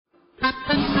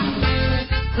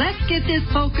Let's get this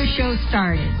polka show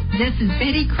started. This is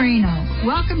Betty Crano.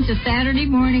 Welcome to Saturday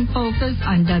Morning Polkas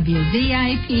on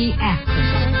WZIP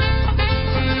Akron.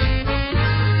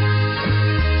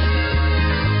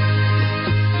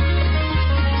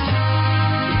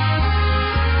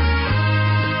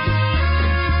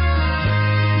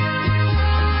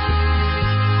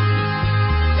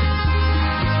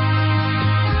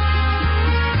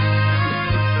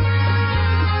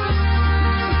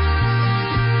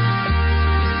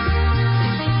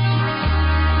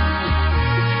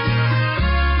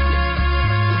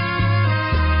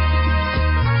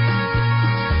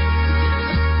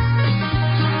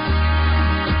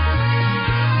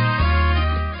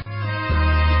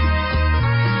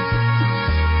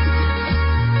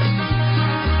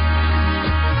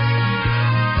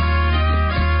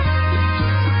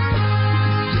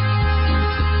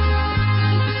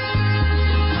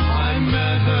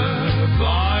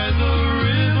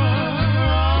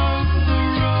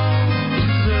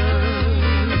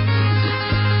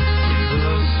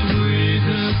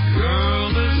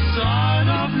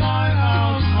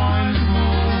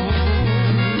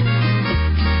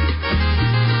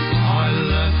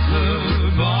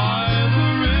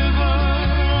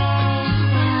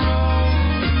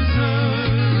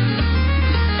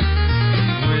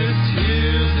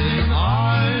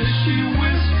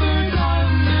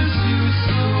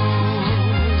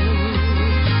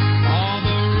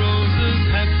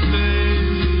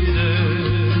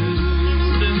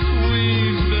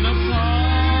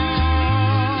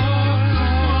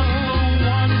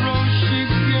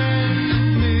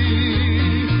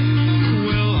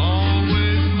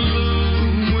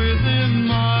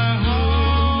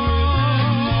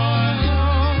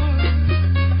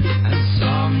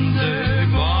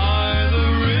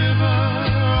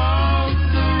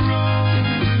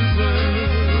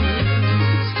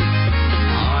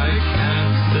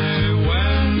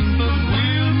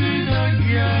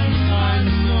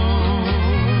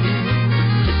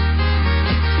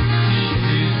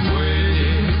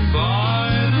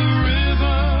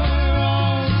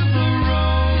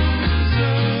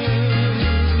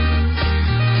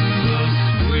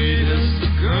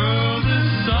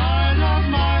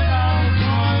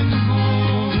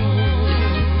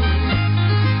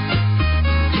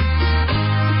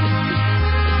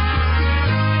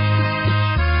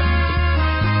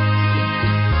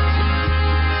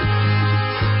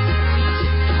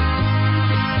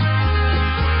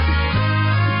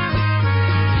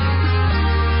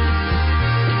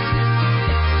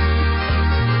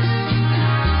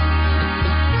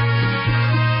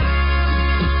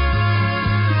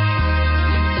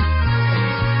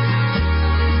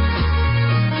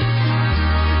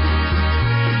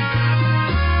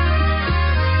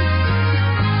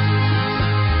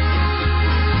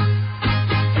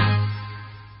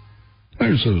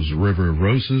 There's those River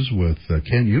Roses with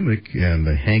Ken Umick and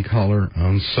the Hank Holler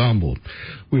Ensemble.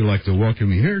 We'd like to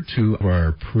welcome you here to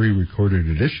our pre-recorded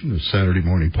edition of Saturday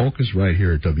Morning Polkas right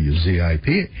here at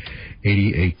WZIP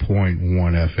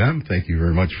 88.1 FM. Thank you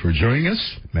very much for joining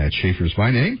us. Matt Schaefer is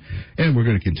my name, and we're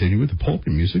going to continue with the polka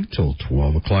music till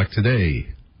 12 o'clock today.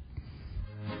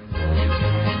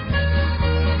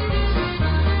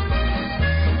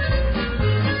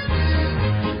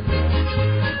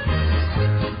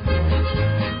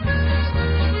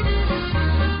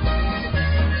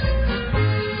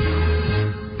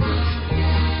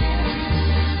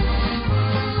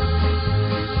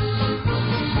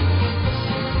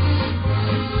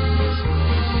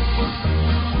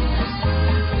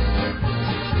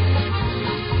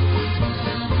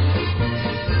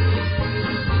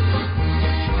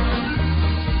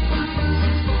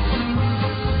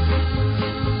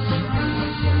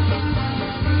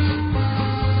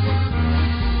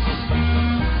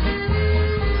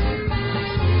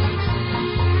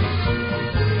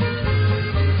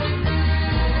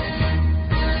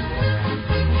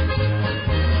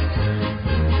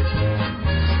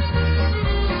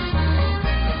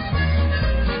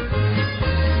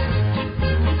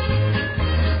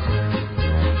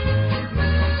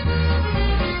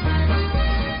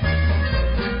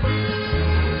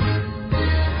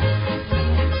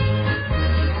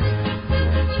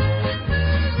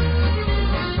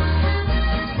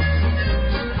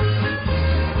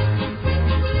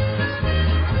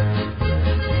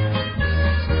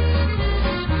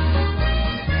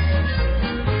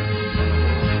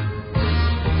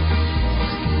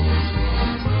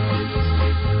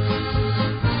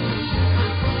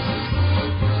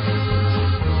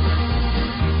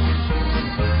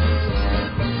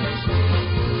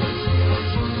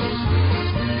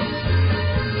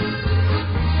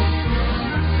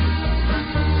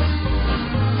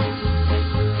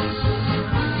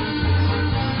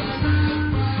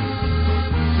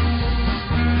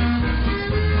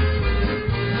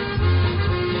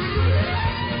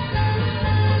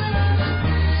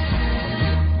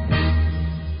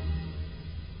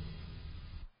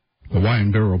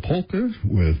 Wine Barrel Polka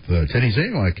with Teddy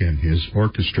Zalak and his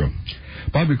orchestra.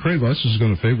 Bobby Kravos is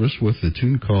going to favor us with a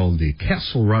tune called the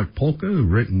Castle Rock Polka,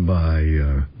 written by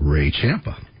Ray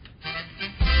Champa.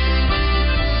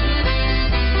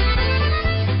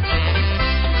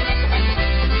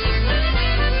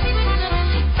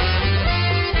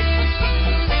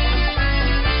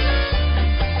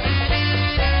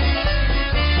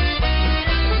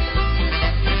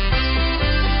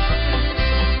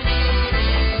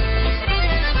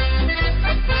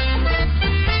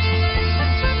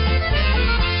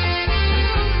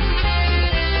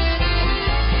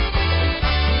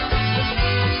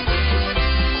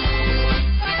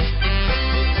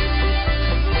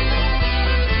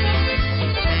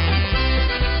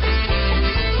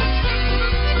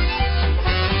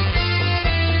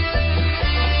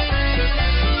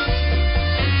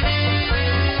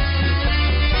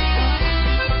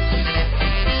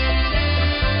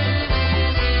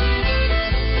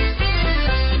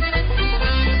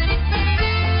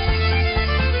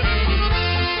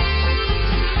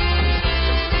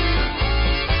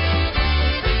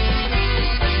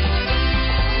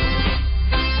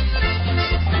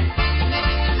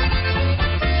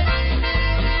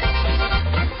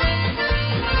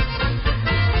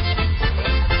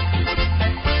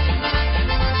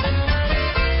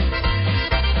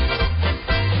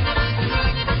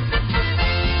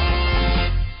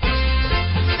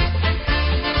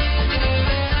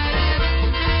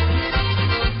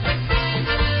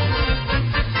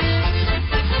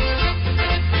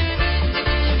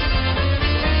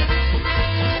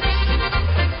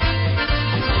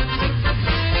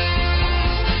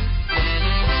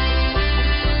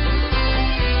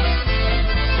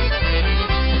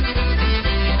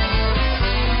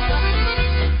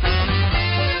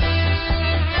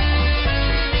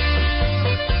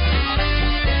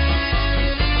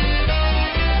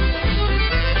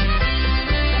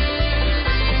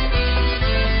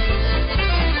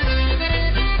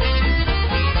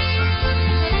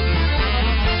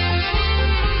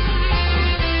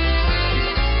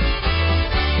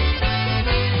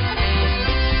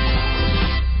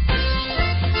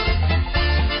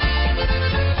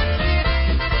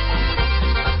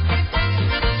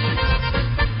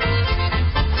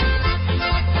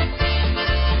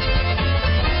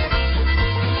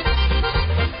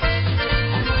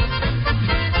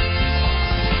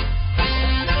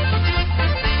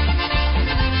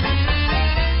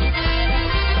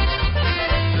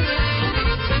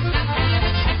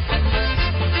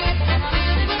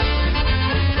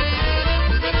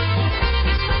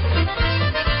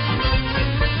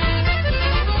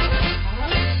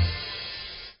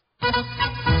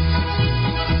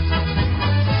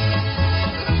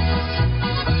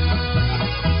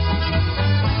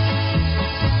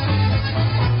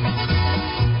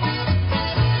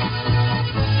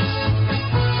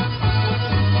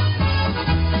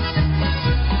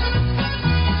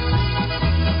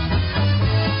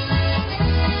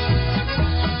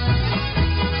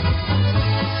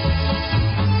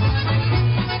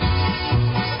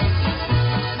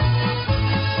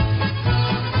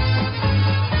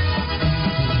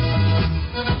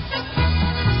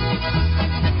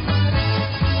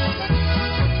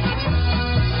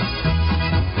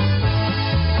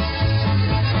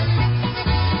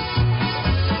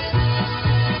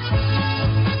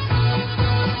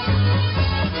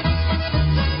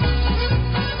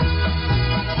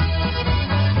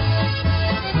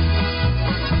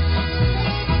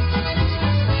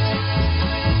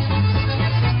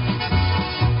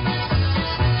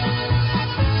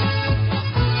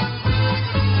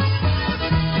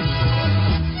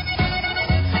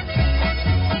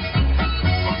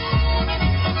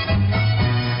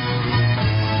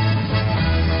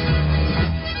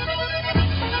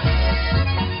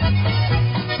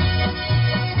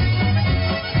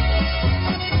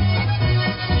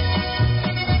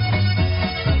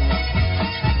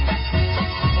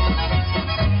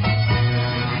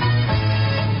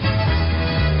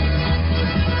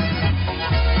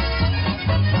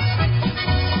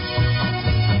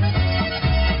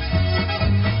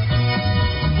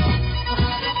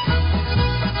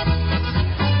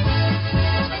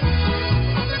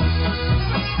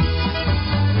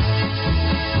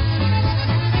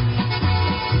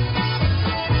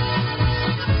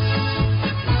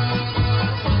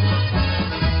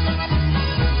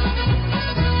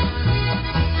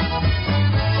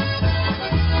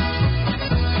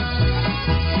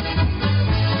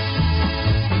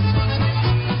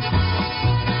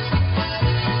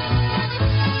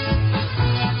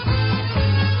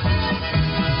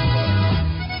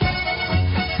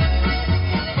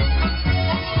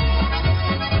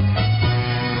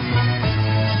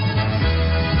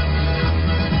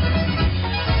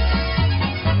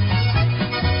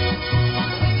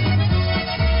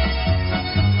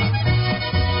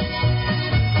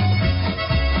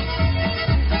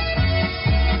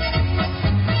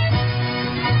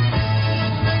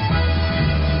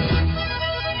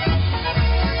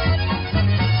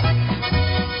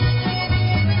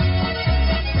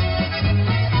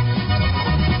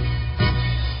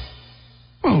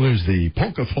 is the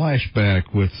Polka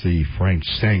Flashback with the Frank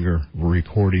Stanger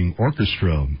Recording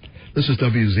Orchestra. This is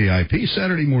WZIP,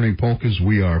 Saturday Morning Polkas.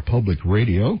 We are public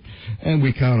radio, and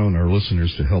we count on our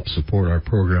listeners to help support our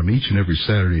program each and every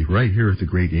Saturday right here at the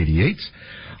Great 88.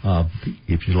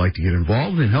 If you'd like to get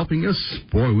involved in helping us,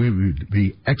 boy, we would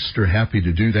be extra happy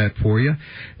to do that for you.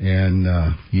 And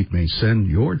you may send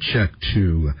your check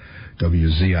to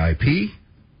WZIP,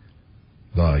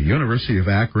 the University of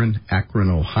Akron, Akron,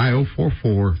 Ohio,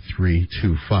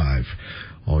 44325.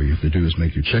 All you have to do is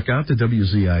make your check out to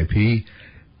WZIP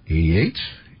 88.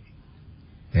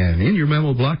 And in your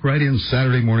memo block, write in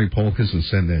Saturday Morning Polkas and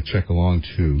send that check along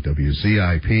to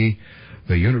WZIP,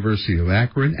 the University of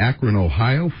Akron, Akron,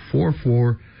 Ohio,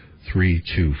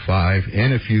 44325.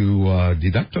 And if you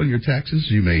deduct on your taxes,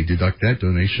 you may deduct that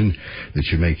donation that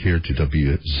you make here to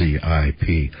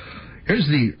WZIP. Here's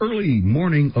the early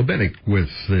morning obetic with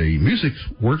the Music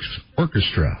Works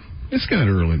Orchestra. It's kind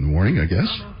of early in the morning, I guess.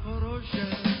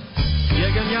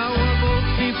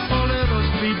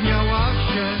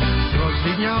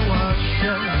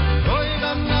 Oj,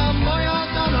 Dana moja,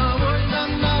 Dana, oj,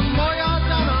 Dana moja,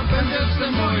 Dana, będziesz ty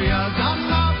moja,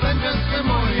 Dana, będziesz ty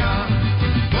moja.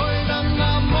 Oj,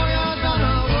 Dana moja,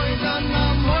 Dana, oj,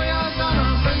 Dana moja, Dana,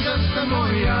 będziesz ty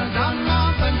moja, Dana,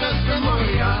 będziesz ty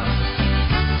moja.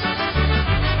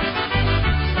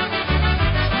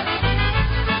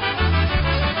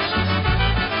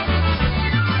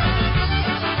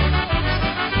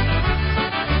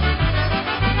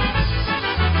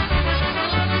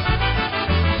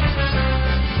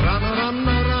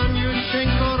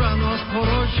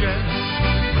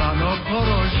 Rano po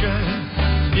rozie,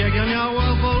 biega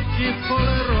miała wolki w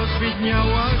pole,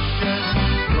 rozwidniała się.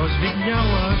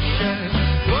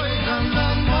 Oj,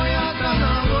 Dana moja,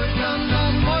 Dana, oj,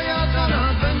 Dana moja, Dana,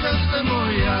 będziesz ty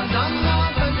moja, Dana,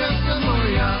 będziesz ty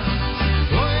moja.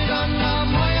 Oj, Dana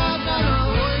moja, Dana,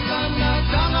 oj, Dana,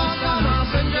 Dana, Dana,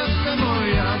 będziesz ty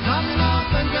moja, Dana,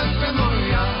 będziesz ty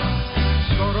moja.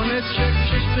 Skoro nie cię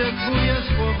przyśpiewuje,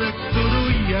 słowek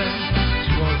wtóruje,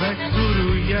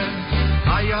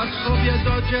 a ja sobie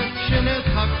do dziewczyny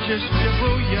tak się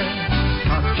śpiewuję.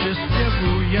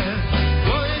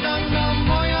 Oj, Dana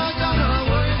moja, Dana,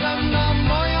 oj, Dana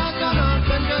moja, Dana,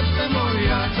 będziesz ty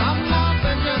moja, Dana,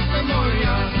 będziesz ty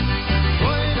moja.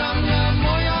 Oj, Dana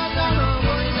moja, Dana,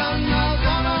 oj, Dana,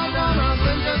 Dana, Dana,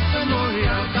 będziesz ty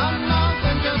moja, Dana,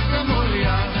 będziesz ty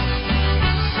moja.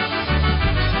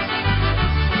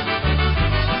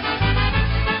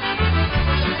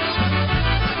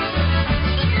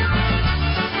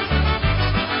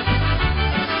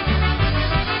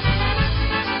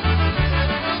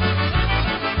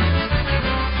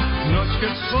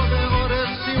 Słowy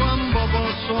oresiłam, bo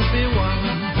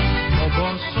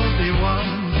sobiłam.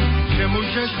 Czemu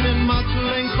żeś mnie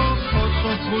matuleńko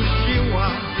oso puściła?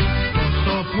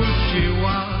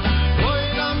 Oj,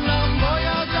 Dana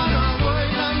moja, Dana, oj,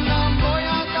 Dana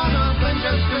moja, Dana,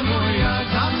 będziesz ty moja,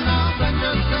 Dana,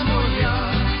 będziesz ty moja.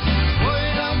 Oj,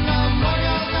 Dana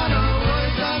moja, Dana, oj,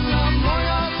 Dana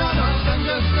moja, Dana,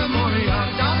 będziesz ty moja,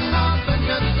 Dana,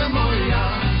 będziesz ty moja.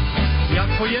 Jak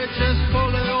pojedziesz z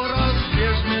pole oraz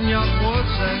bierz mnie w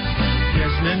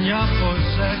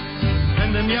Polsce,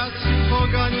 będę miacy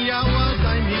poganiała,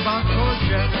 daj mi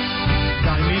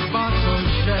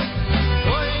batosie.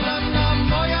 Oj, Dana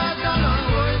moja, Dana,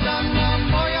 oj, Dana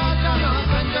moja, Dana,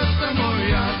 będziesz ty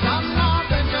moja, Dana,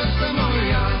 będziesz ty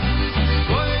moja.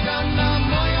 Oj, Dana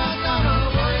moja, Dana,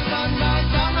 oj, Dana,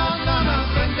 Dana, Dana,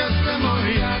 będziesz ty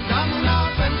moja, Dana,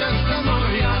 będziesz ty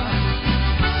moja.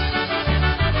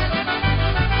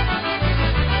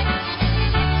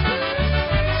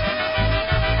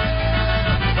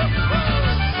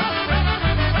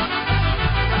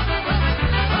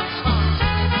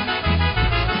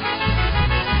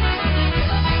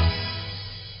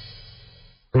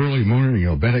 Early morning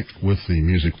obetic with the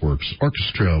Music Works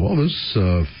Orchestra. Well, those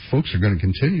folks are going to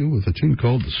continue with a tune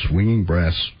called the Swinging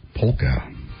Brass Polka.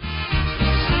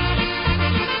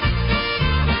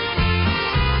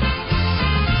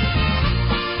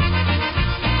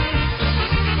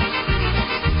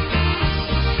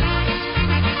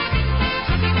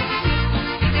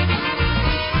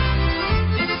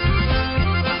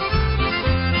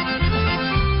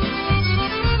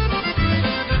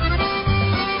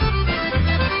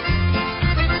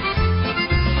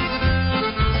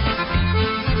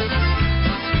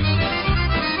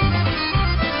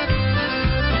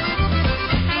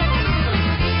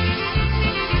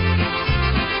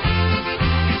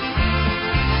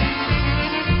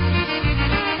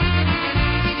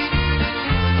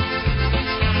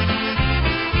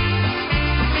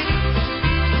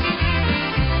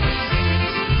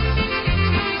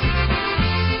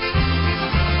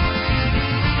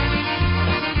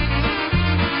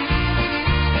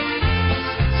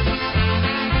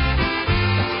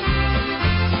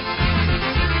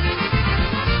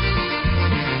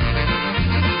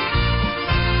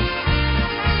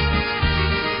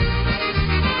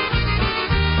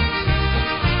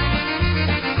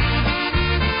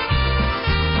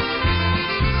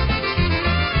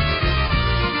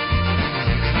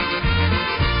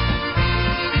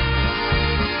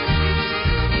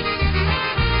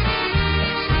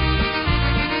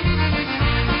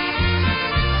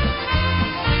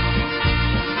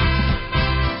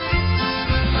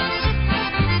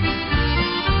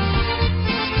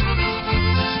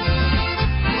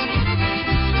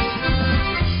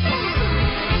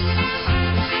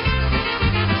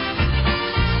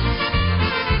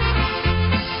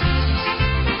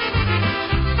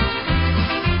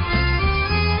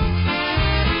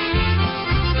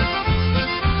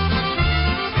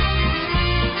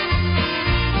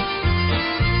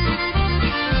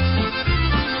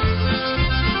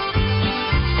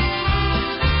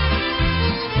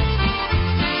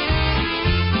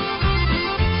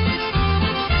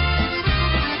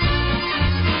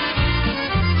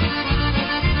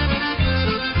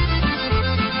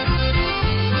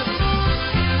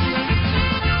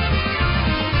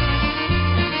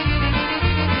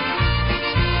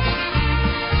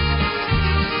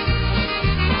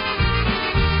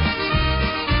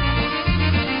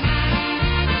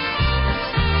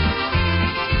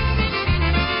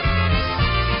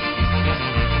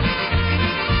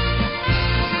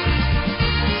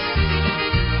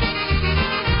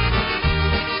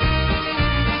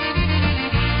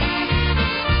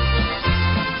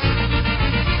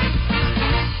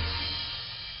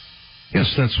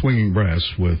 that swinging brass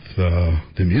with the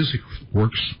Music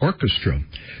Works Orchestra.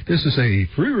 This is a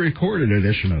pre-recorded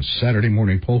edition of Saturday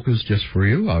Morning Polkas just for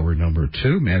you. Hour number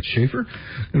 2, Matt Schaefer,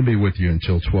 going to be with you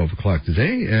until 12 o'clock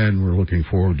today, and we're looking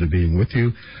forward to being with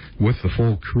you with the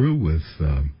full crew, with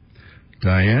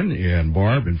Diane and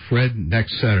Barb and Fred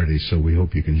next Saturday, so we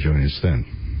hope you can join us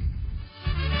then.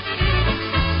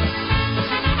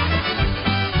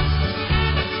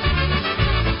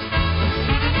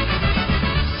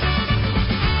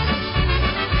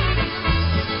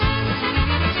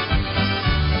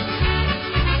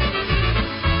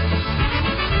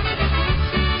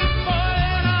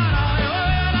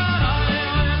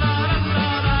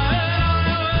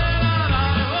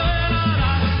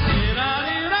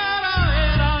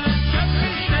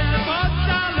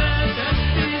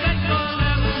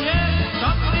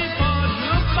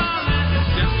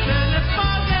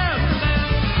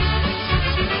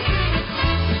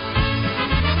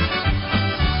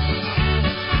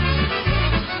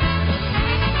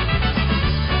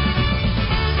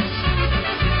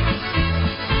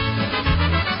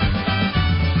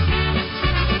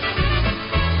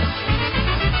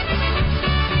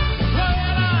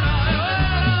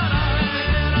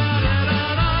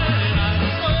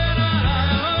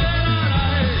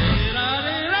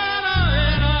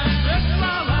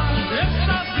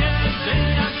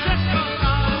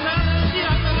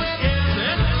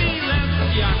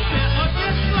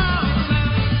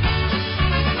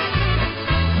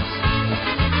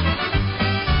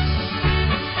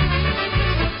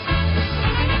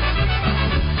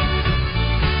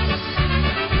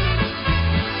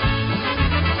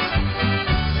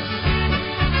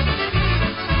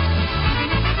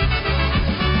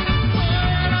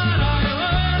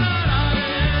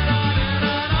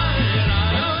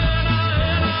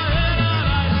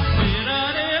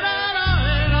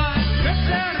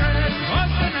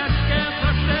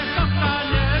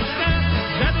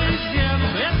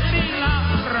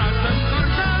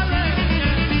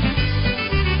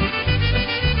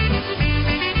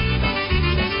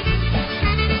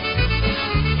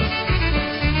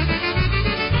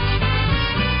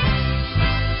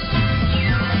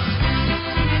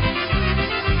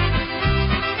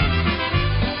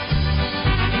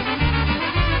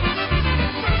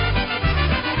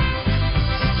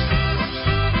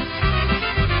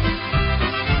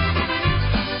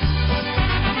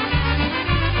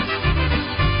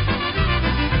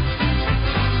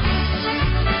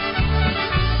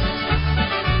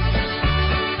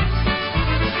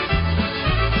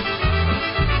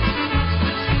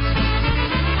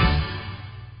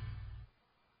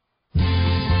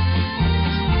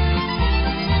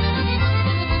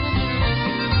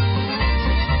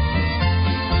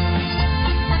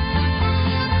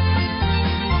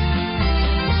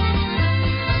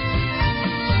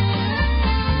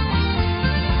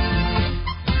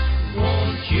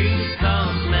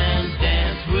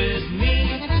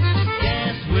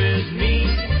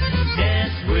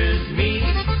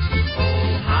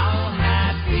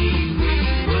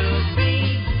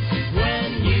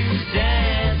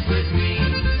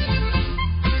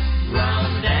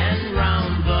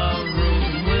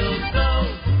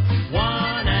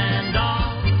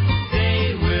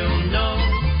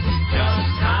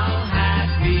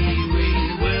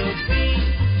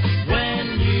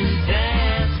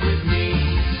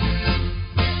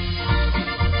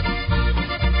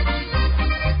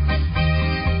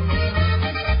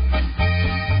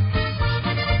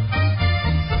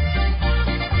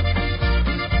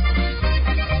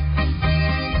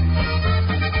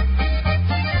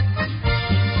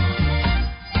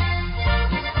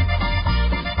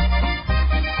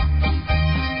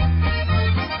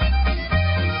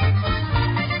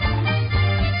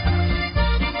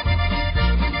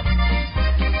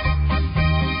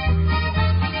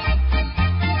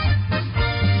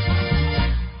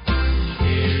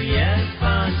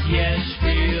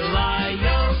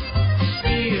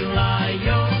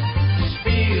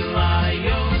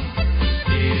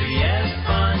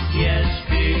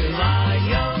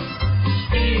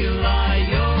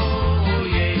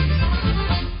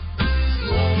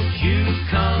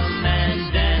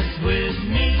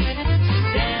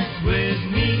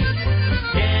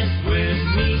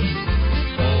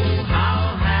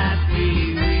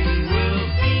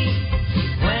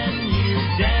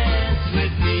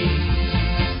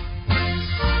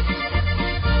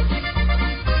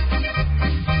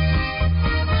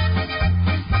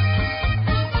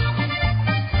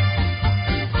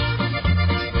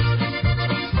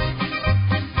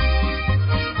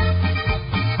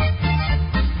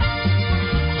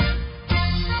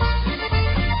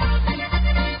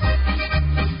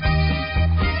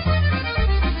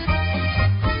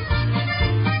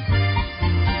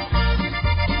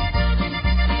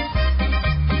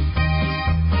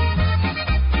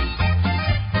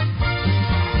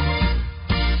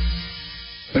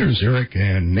 There's Eric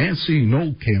and Nancy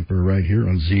Noldcamper right here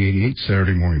on Z88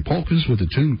 Saturday Morning Polkas with a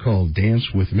tune called Dance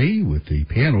With Me with the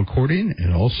piano accordion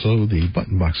and also the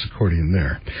button box accordion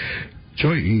there.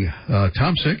 Joey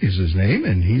Tomczyk is his name,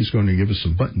 and he's going to give us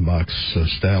some button box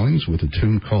stylings with a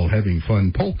tune called Having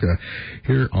Fun Polka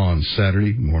here on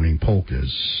Saturday Morning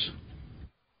Polkas.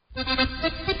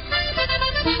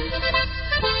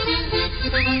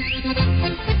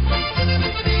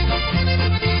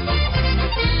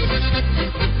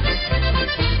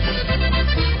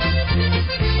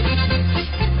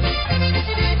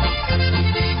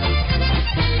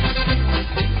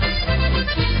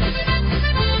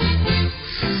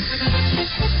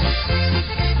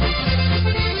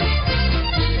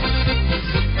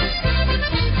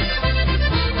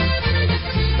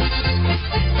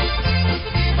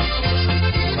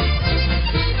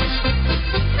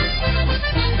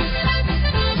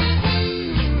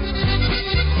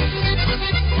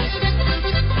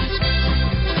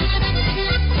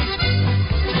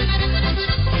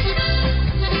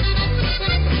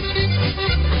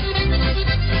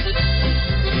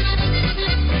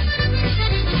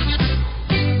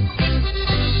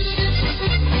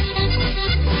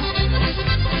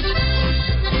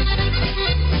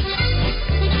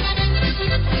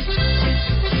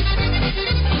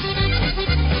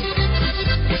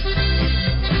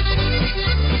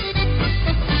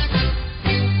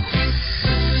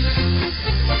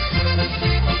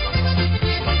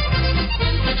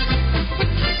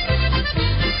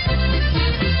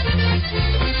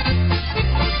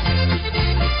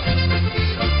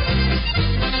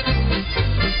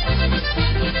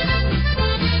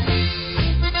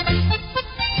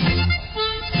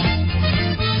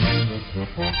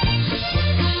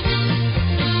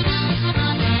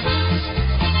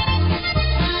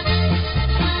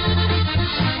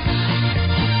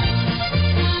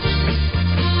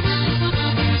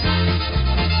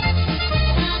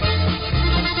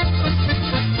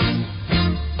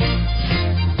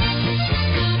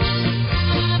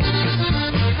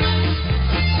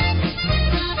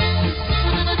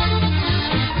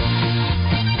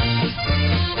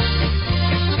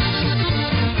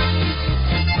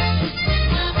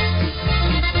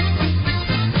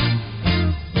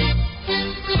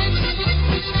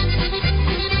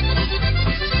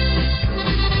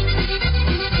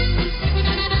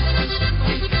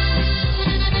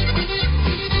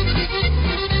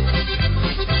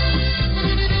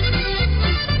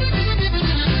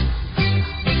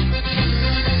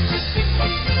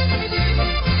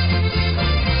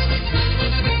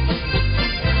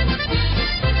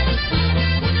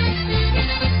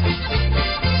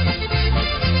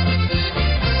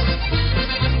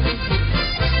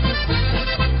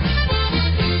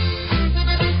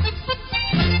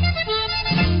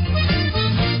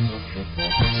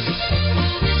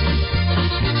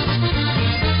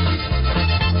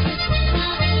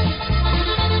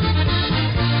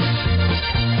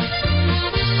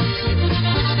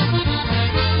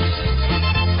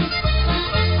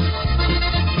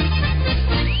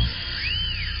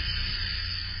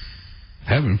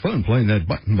 Having fun playing that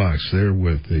button box there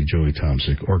with the Joey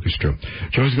Tomczyk Orchestra.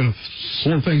 Joey's going to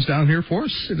slow things down here for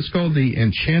us. It is called the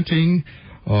Enchanting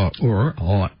or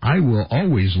I Will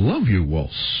Always Love You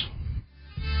Waltz.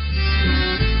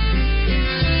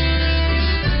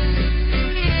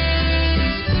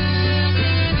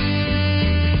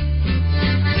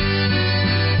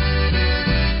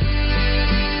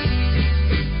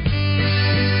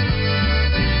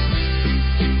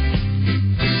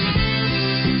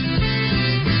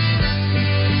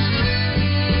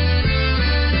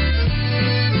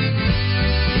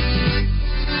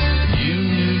 You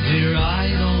knew, dear,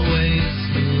 I'd always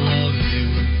love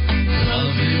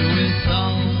you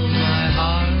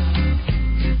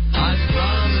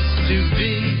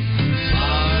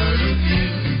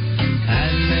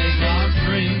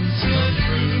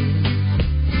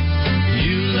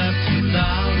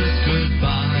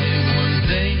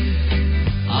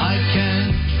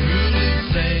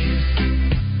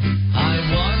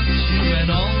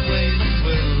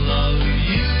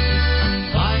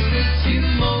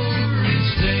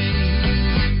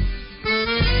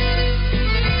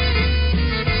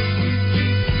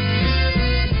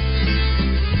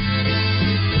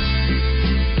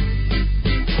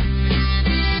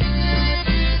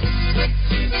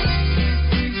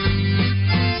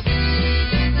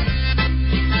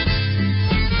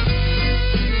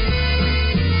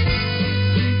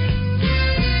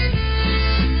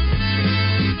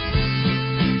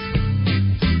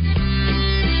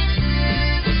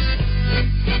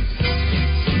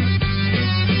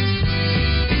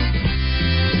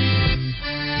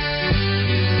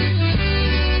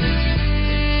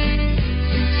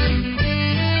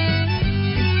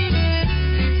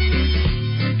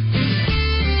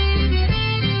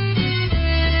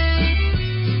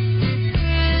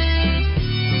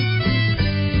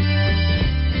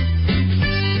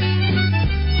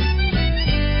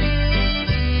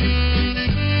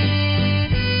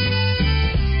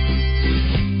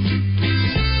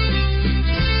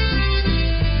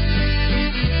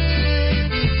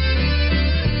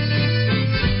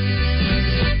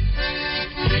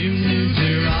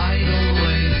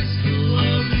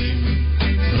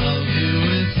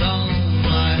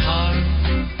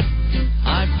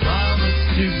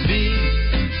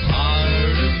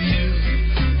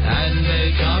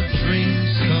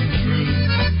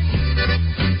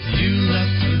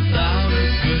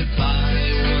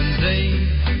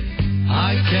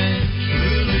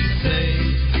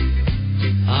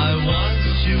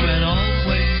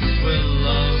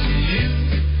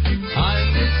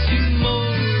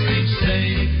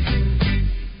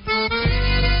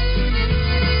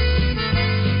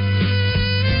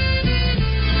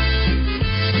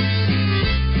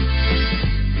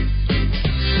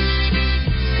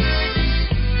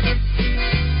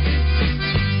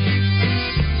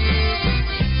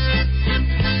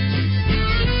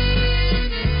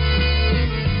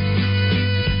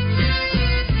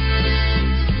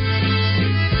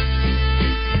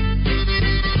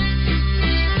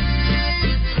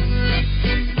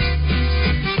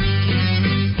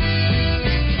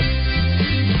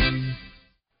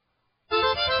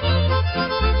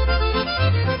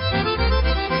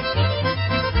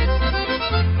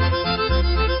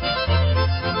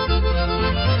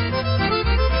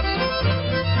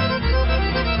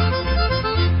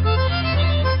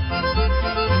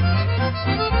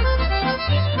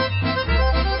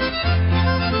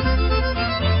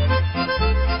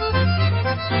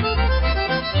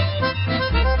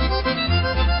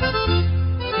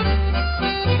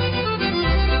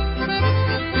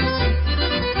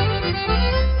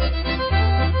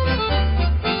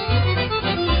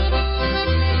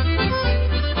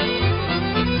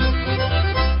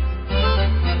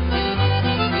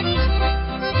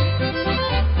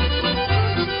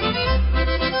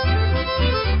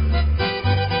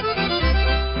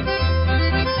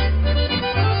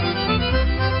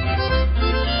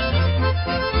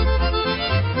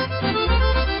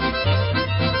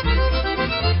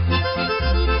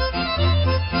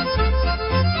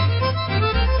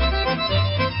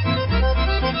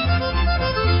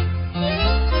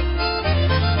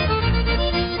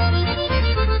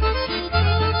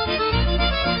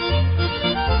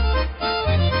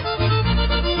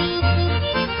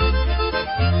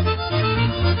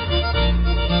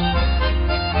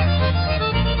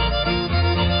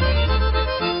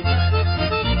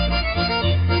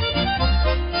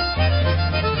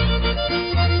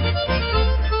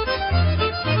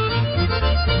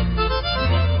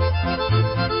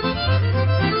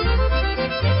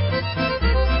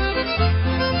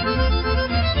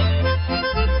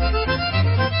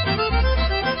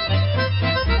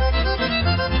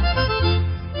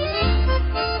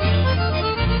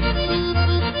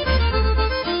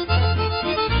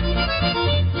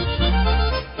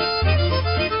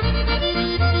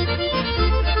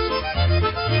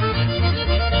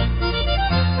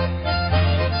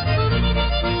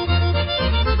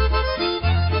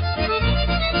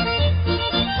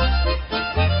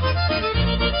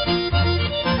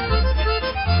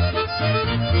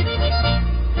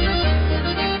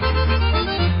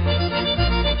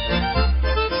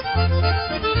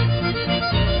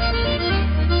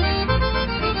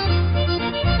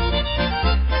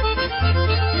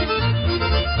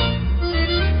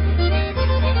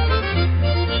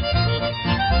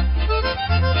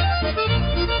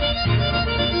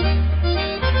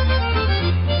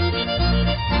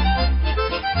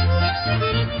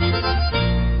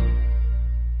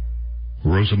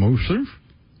Moser.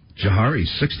 Jahari,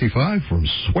 65, from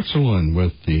Switzerland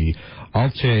with the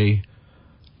Alte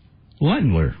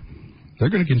Landler. They're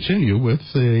going to continue with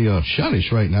the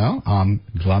Schottish right now.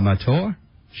 Glamator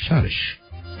Schottish.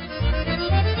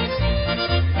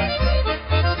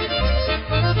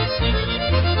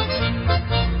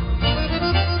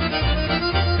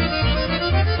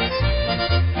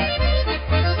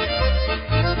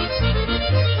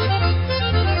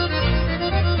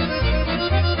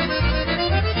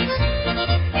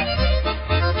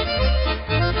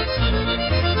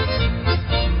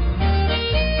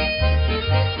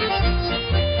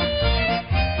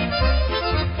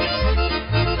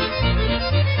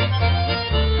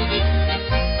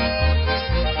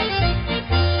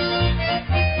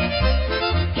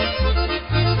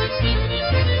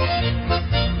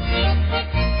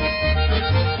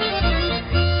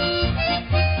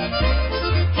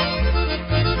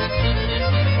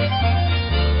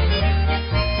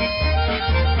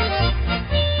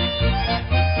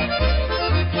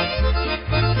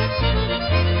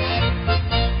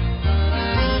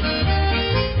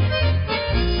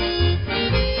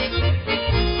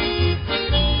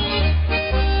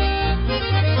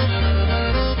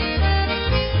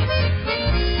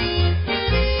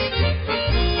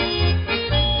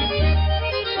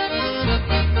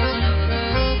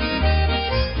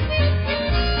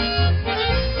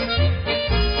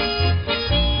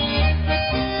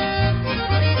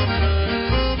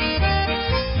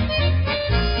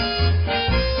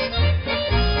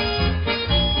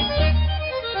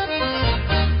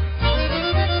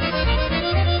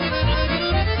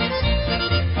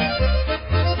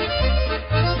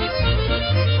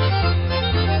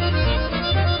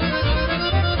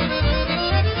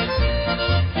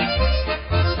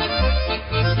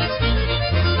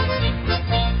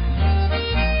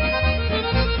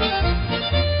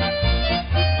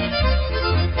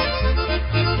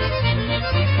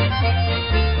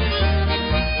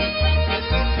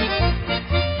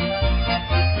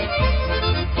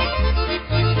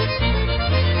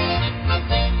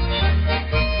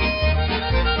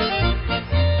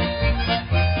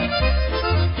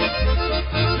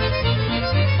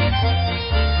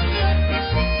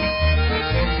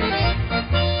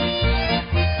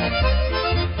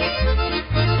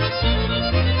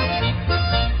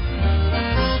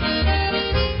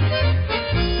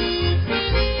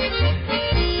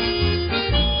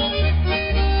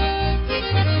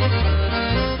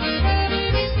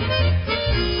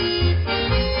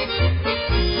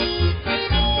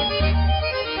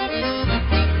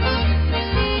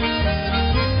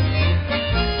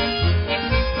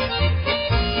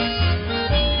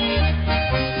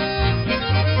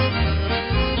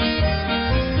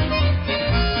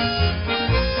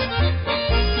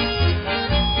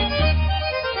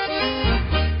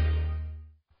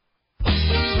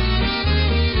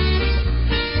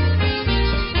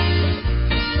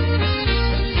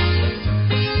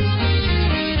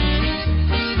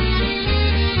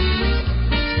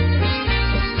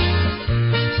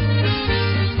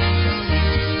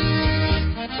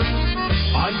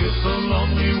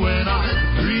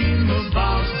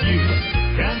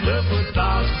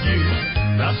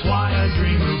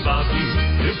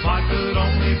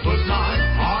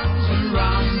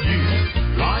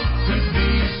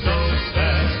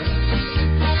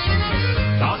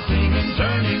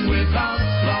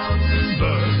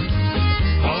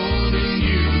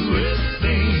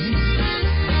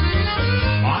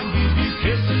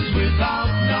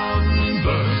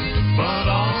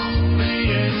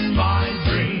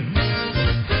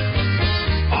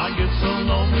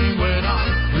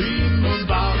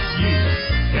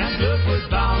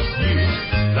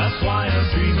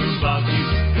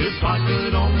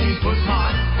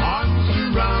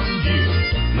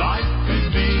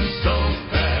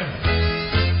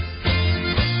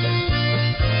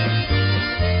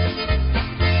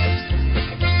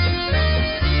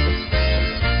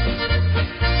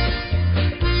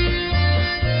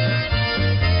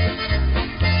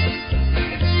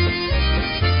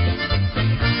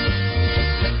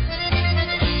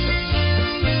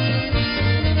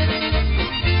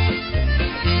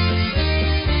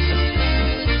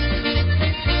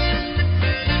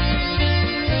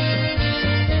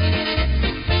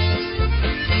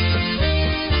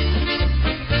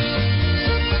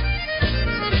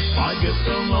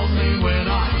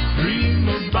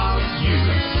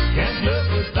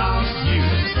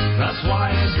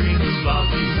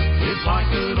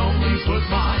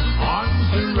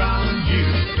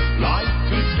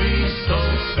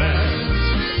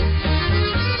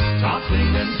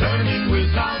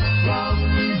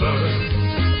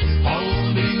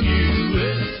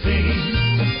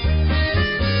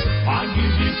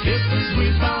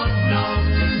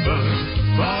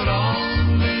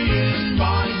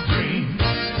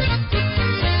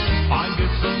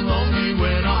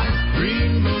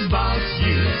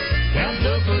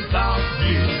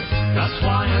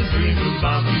 dream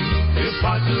about you. If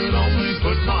I could only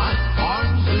put my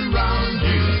arms around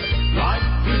you, life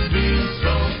could be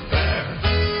so fair.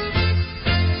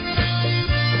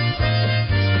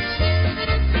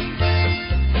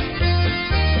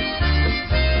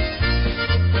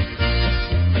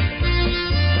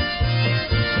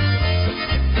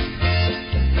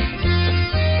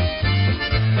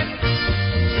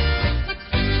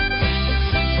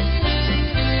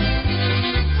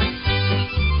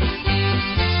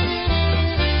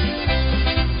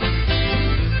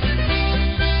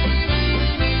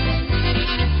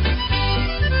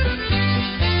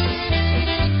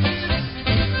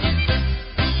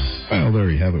 Well, there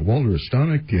you have it. Walter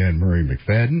Ostonick and Murray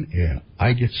McFadden, and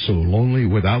I Get So Lonely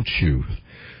Without You.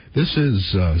 This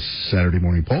is Saturday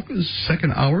Morning Polkas,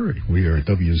 second hour. We are at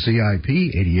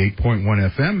WZIP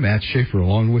 88.1 FM. Matt Schaefer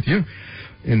along with you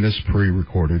in this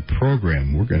pre-recorded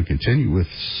program. We're going to continue with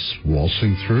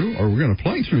waltzing through, or we're going to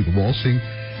play through the waltzing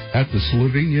at the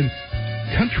Slovenian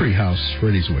Country House,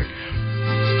 Frederickswick.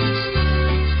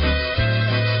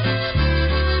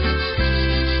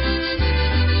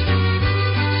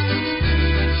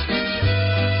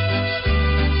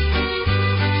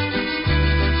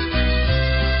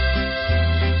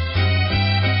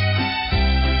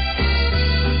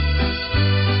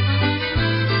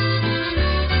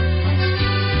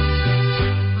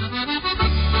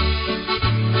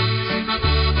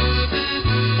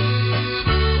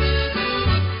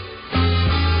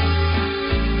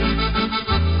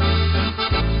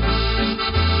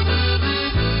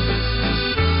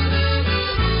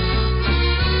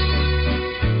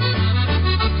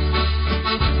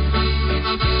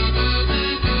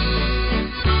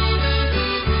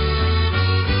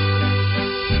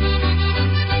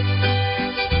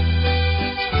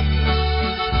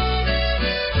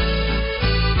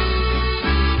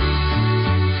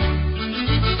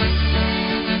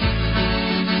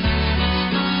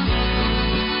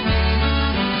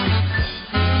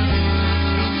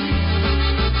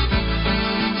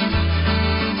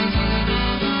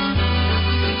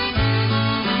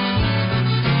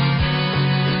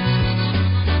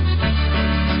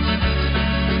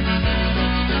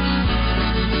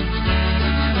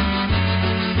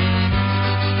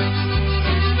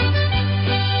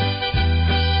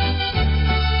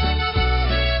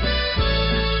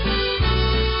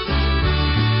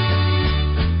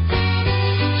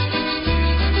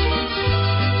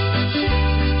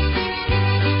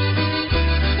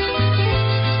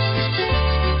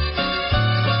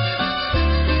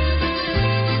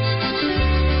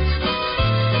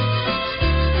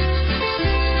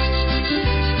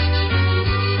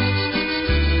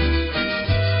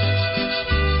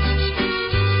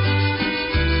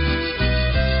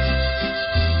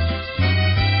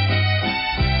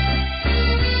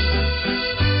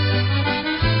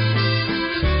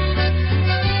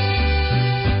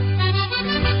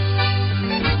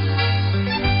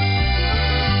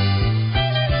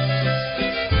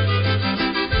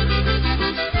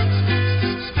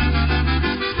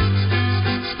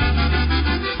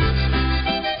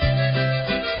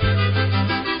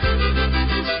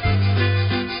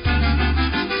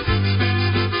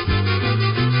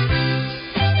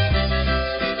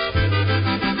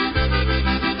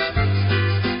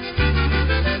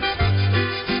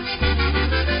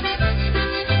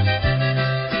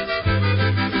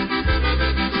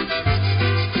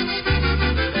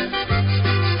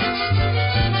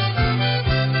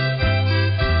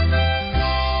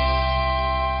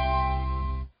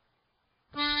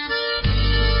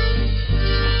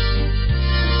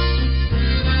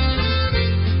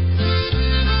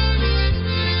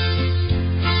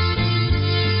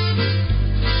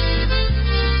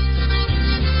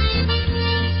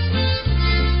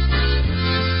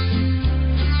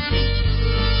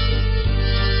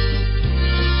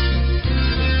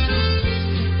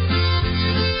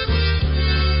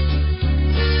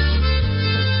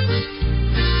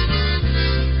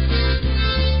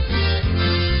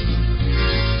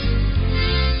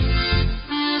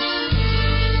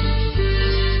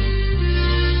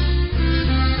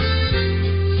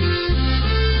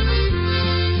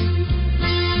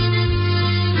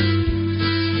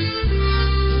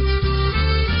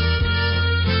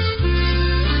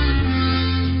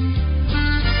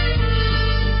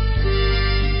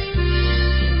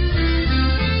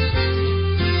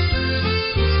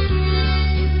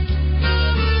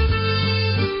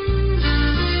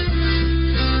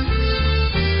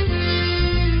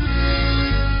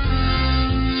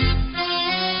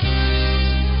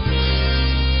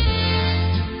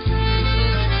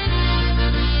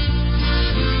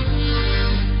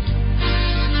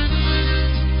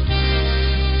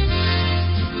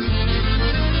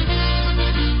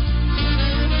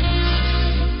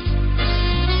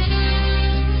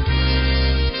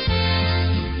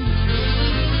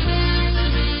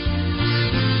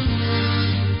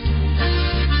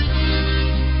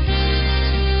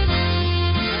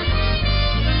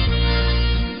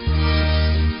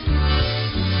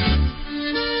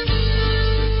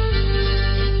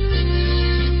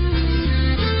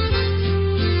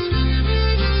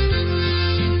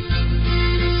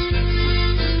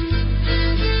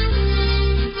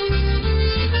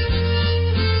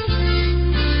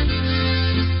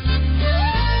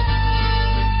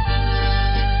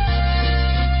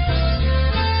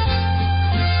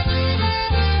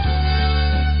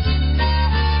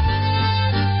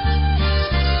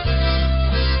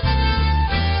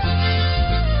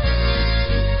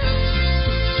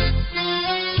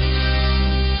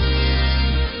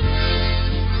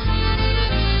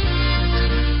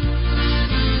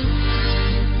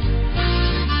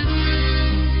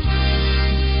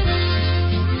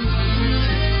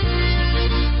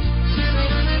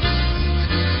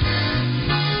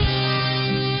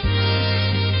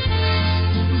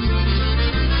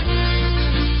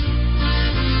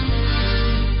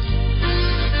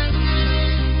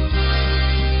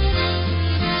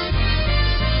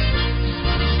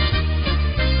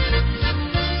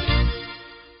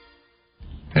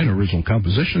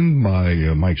 composition by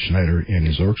Mike Schneider and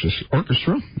his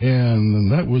orchestra, and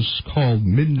that was called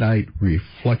Midnight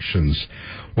Reflections.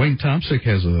 Wayne Tomsick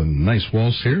has a nice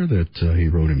waltz here that he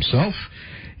wrote himself,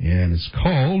 and it's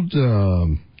called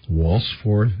Waltz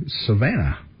for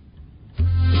Savannah.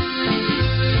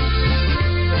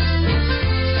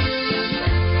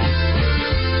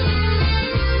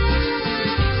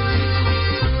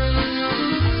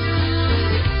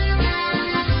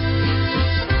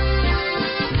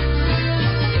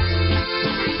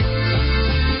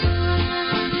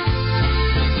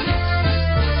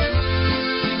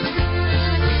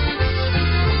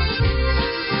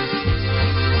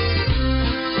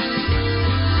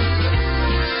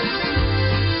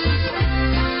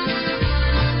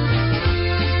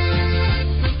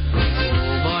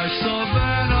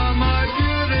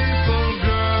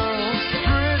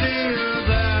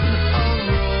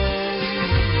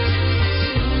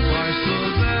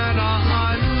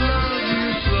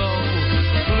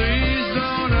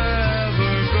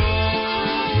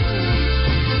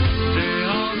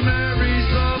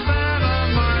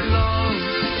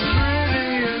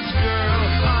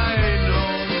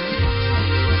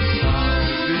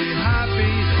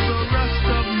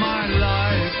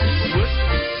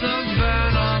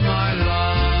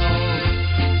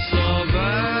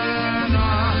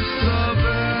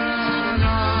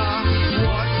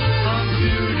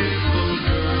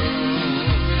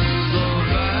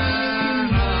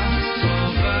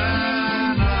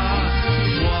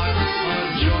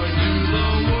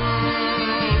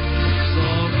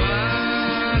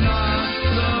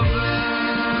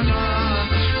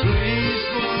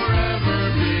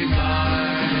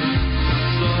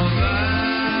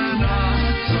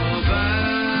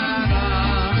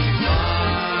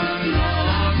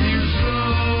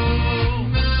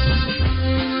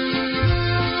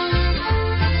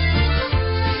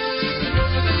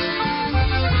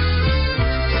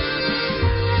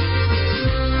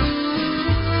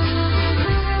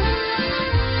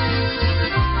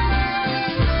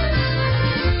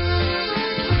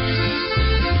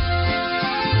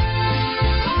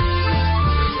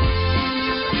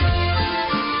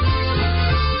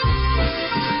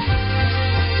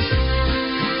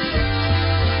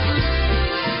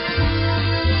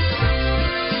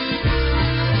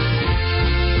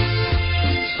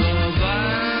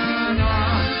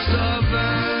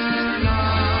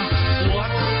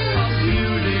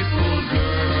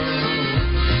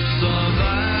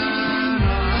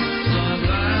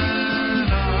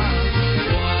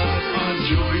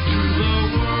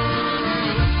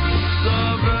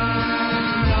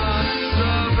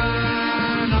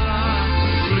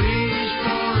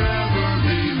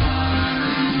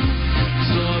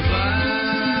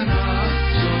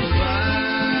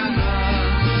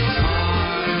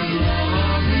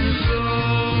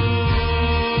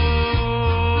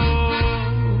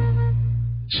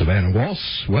 Savannah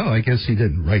Waltz, well, I guess he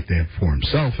didn't write that for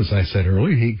himself. As I said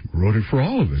earlier, he wrote it for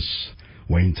all of us.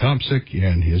 Wayne Tomsick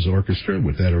and his orchestra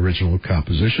with that original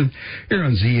composition here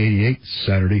on Z88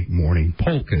 Saturday Morning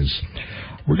Polkas.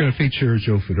 We're going to feature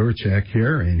Joe Fedorchak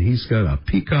here, and he's got a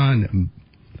pecan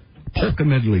polka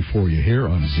medley for you here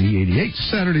on Z88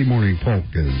 Saturday Morning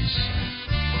Polkas.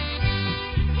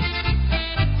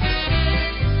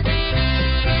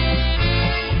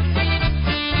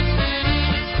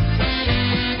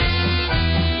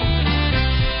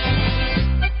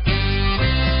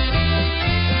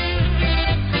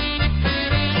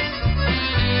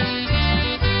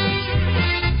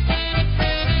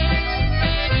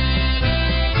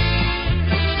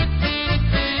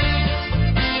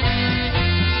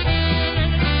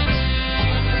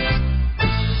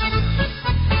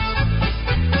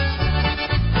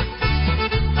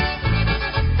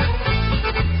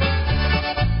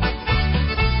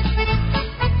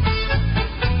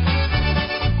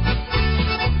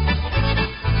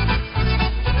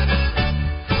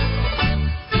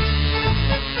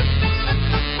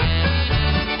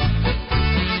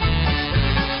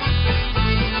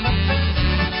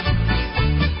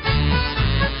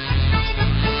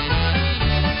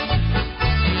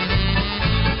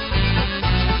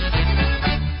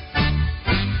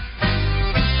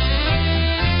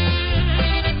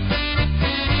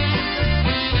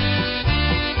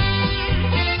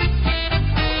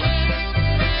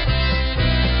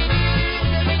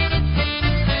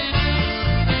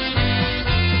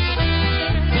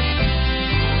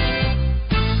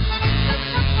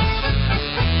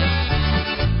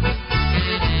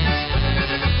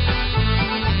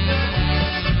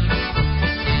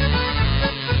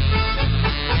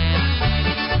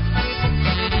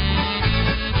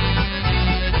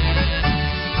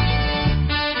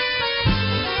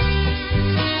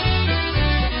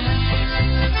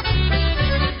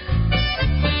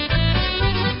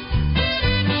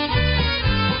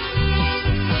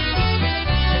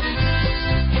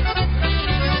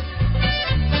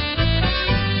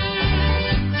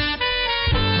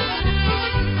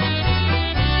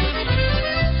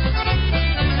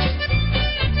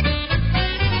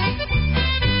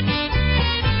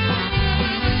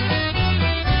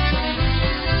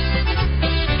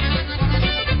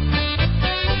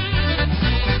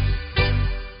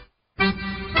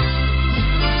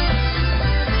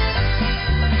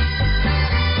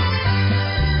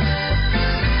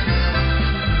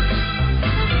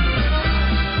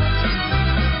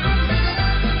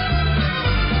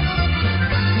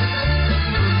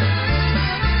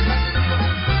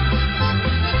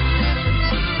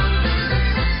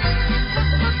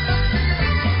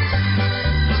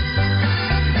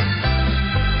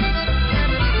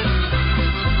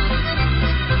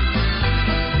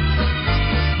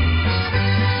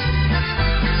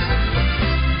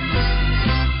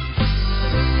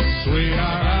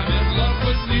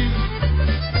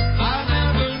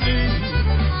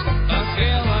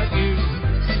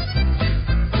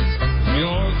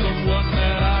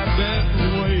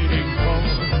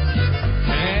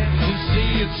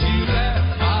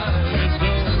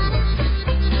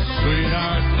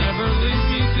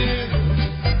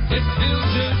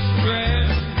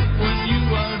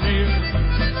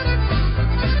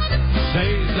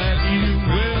 you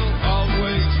will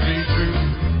always be true.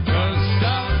 'Cause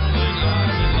darling,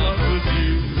 I'm in love with you.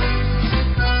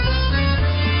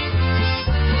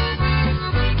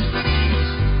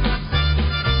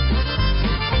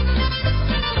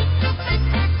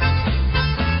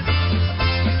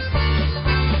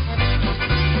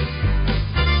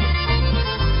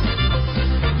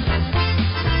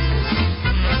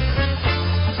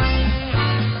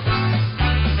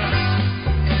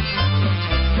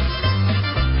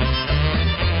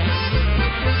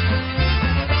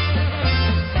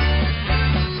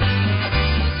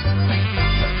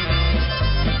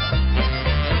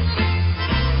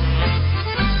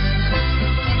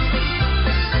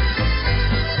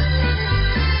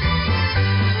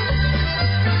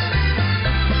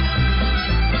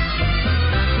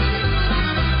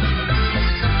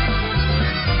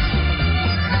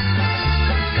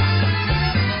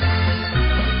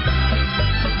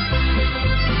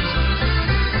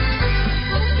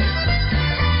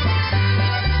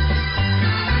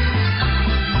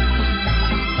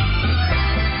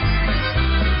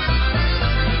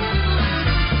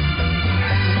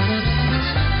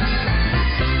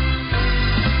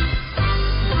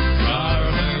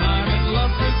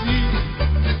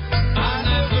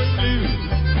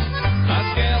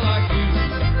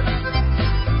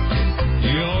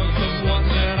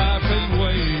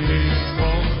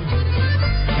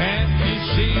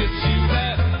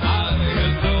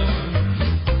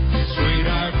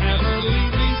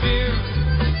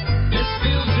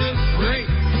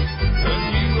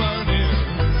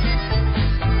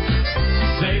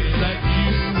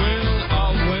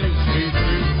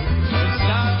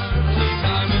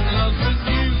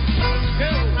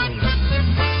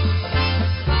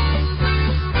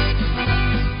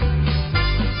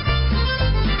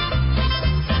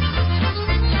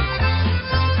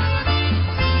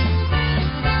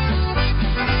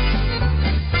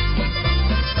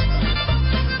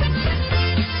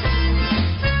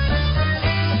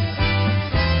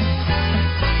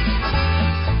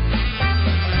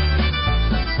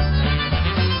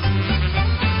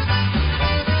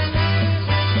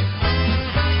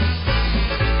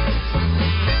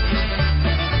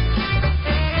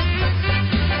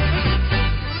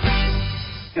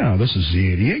 This is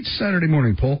Z88 Saturday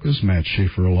Morning Polkas. Matt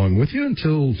Schaefer along with you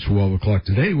until 12 o'clock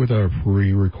today with our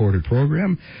pre-recorded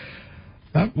program.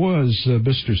 That was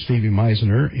Mr. Stevie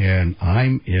Meisner and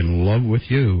I'm in Love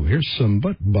with You. Here's some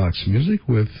buttbox music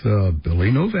with Billy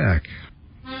Novak.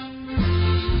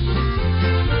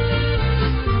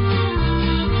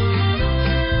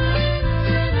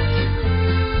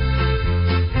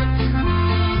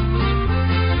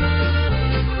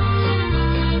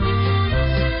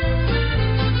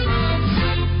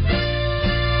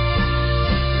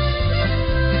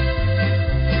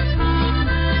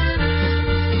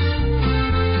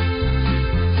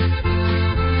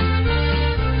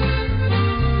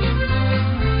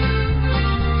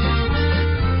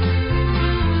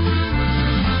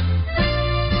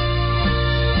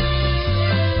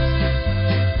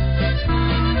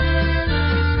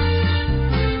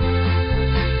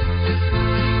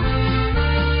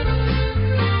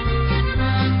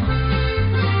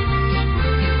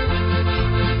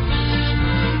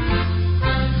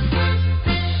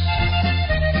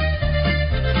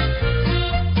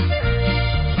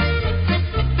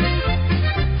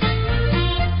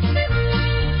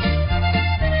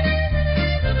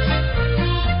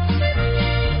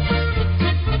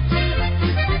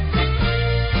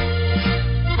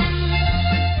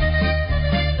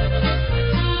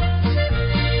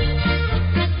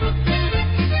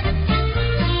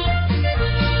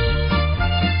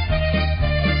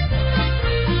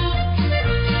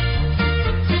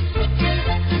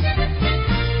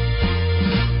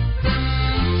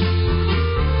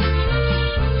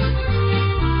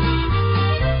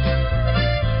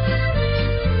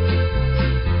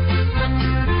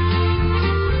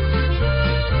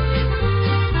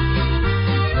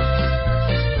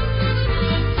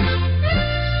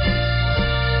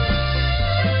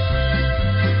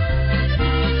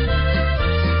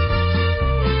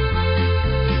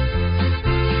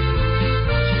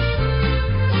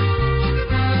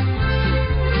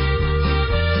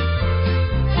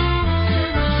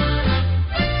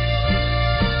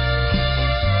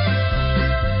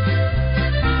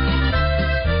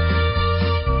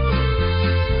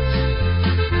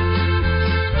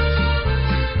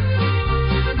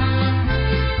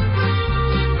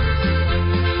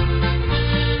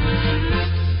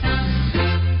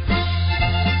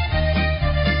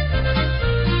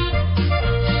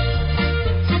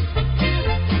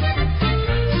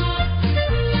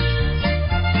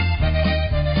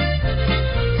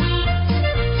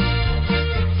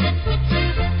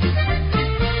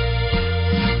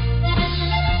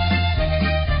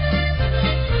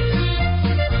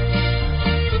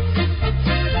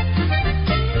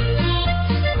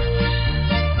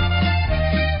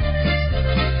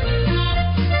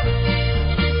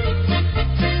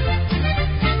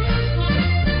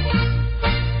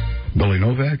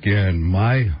 and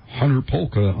My Hunter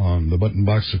Polka on the button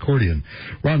box accordion.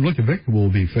 Ron Lukovic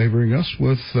will be favoring us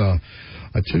with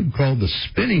a tune called the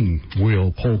Spinning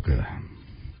Wheel Polka.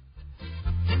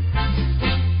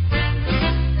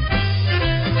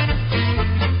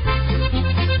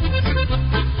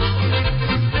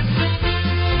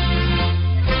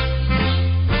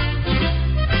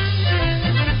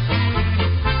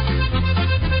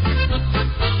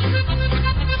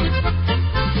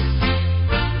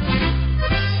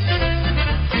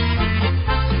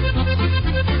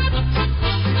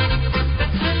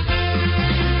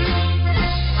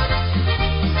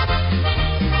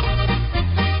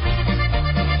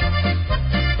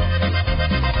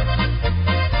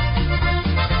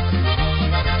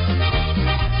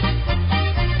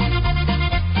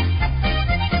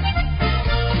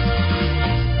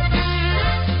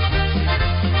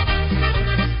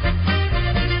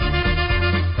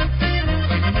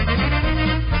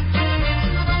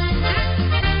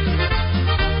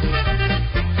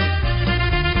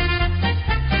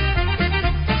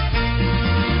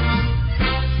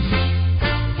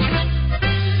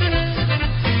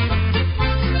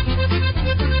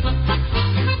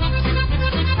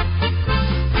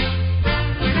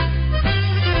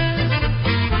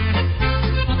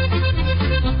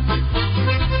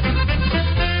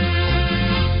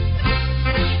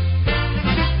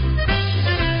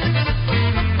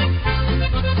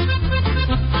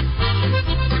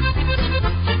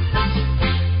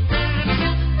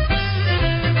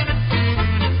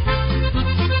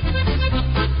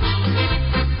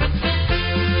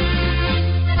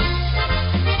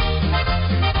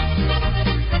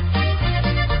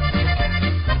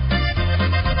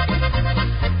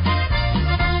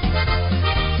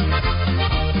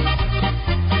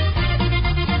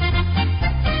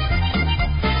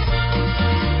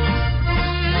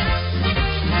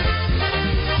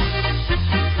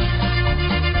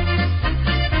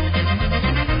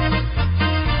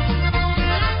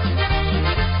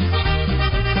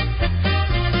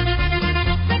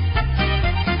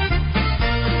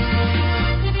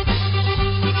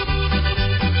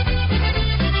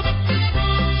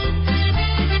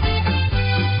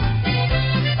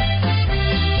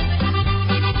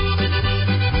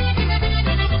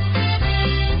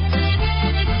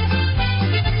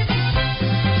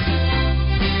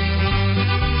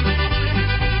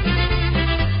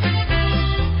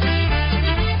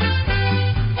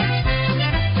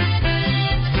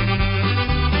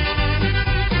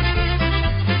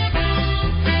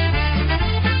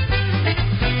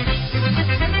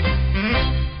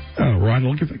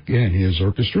 And his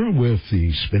orchestra with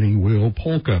the Spinning Wheel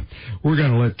Polka. We're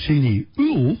going to let Teeny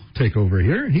Ool take over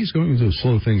here, and he's going to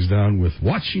slow things down with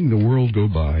Watching the World Go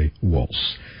By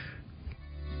Waltz.